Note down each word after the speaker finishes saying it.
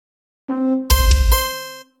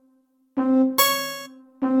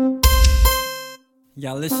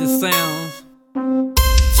Y'all listen sounds.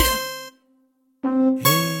 Yeah.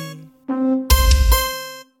 Hey.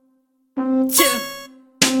 Yeah.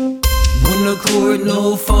 One accord,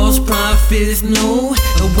 no false prophets, no.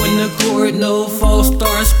 One accord, no false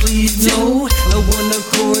stars, please, no. One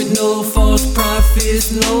accord, no false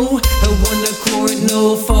prophets, no. One accord,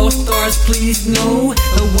 no false stars, please, no.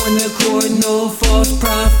 One accord, no false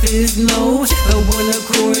prophets, no. One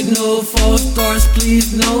accord, no false stars,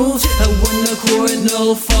 please, no. One accord,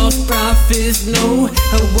 no false prophets, no.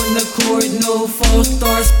 One accord, no false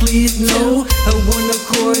stars, please, no. One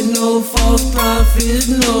accord, no false prophets,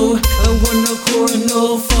 no. One accord,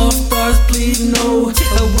 no false stars, please, no.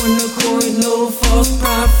 One accord, no false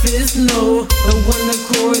prophets, no. One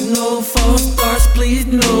accord, no false stars, please,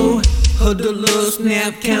 no. The love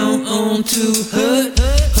snap count on to her.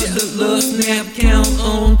 The love snap count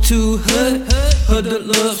on to her. The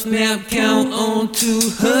love snap count on to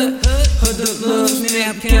her. The love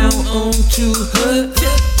snap count on to her.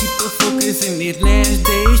 People focus in these last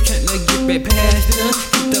days, tryna get back past them.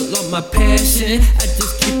 Keep the love my passion. I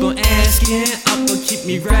just keep on asking. I'll keep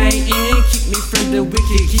me right in, keep me from the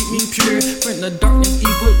wicked, keep me pure from the darkness,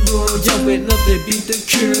 evil Lord. Dawid love to be the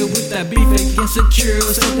cure. With that beef against secure,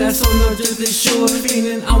 so that's all not just as sure.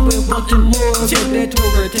 Feeling always wanting more. Take that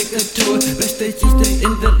Torah, take a tour. Best that you stay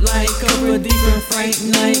in the light, cover deep and fright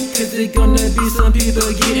night. Cause there's gonna be some people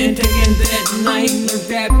getting taken that night. The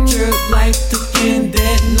rapture life took in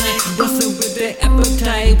that night. Bustle with that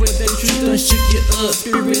appetite, with that truth done shook you up.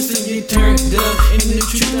 Spirits and you turned up, and the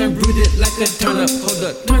truth done rooted like a turnip. Hold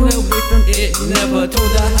up, turn away from it, never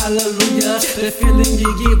told her hallelujah. The feeling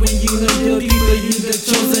you get when you know your people, you the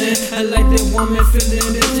chosen. I like that woman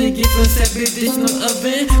feeling that you get from separate dish, no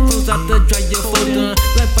oven. Close out the dryer, folding,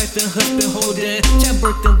 like wife and husband holding. Child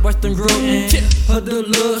birth and watch them growing. The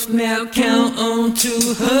love snap count on to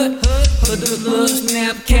her. The love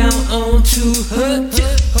snap count on to her.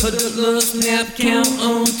 The love snap count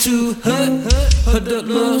on to her. The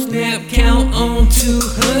love snap count on to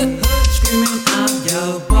her. Screaming out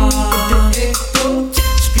your bar, the echo.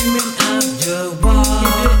 Screaming out your bar,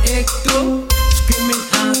 the echo. Screaming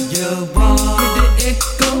out your bar, the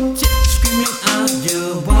echo. Screaming out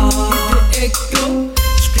your bar, the echo.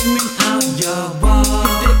 Screaming out your bar,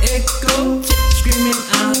 the echo. Screaming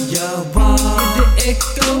out your bar, the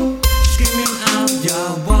echo. Screaming out your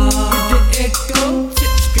bar, the echo.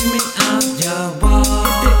 Screaming out your bar,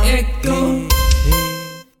 the echo.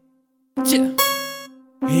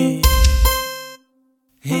 Hey.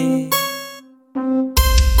 Hey.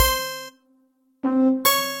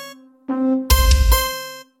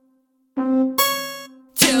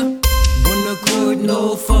 One accord,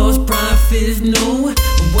 no false prophets, no.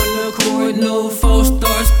 One accord, no false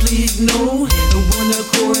stars, please, no. One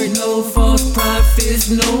accord, no false prophets,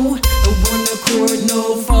 no. One accord,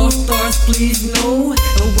 no false stars, please, no.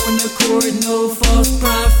 One accord, no false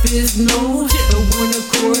prophets, no. One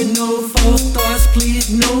accord, no false stars, please,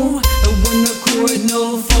 no. One accord,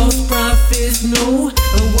 no false prophets, no.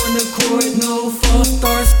 One accord, no false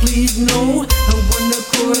stars, please, no. One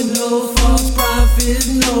accord, no false prophets,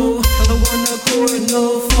 no. One accord,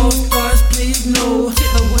 no false stars, please, no.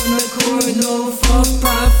 One accord, no false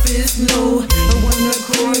prophets, no. One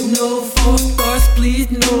accord, no false stars, please,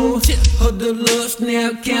 no. The love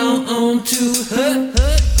snap count on to her.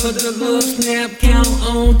 The love snap count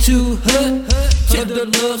on to her. The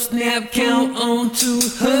love snap count on to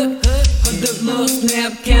her. The love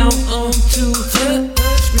snap count on to her.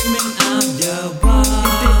 Screaming out your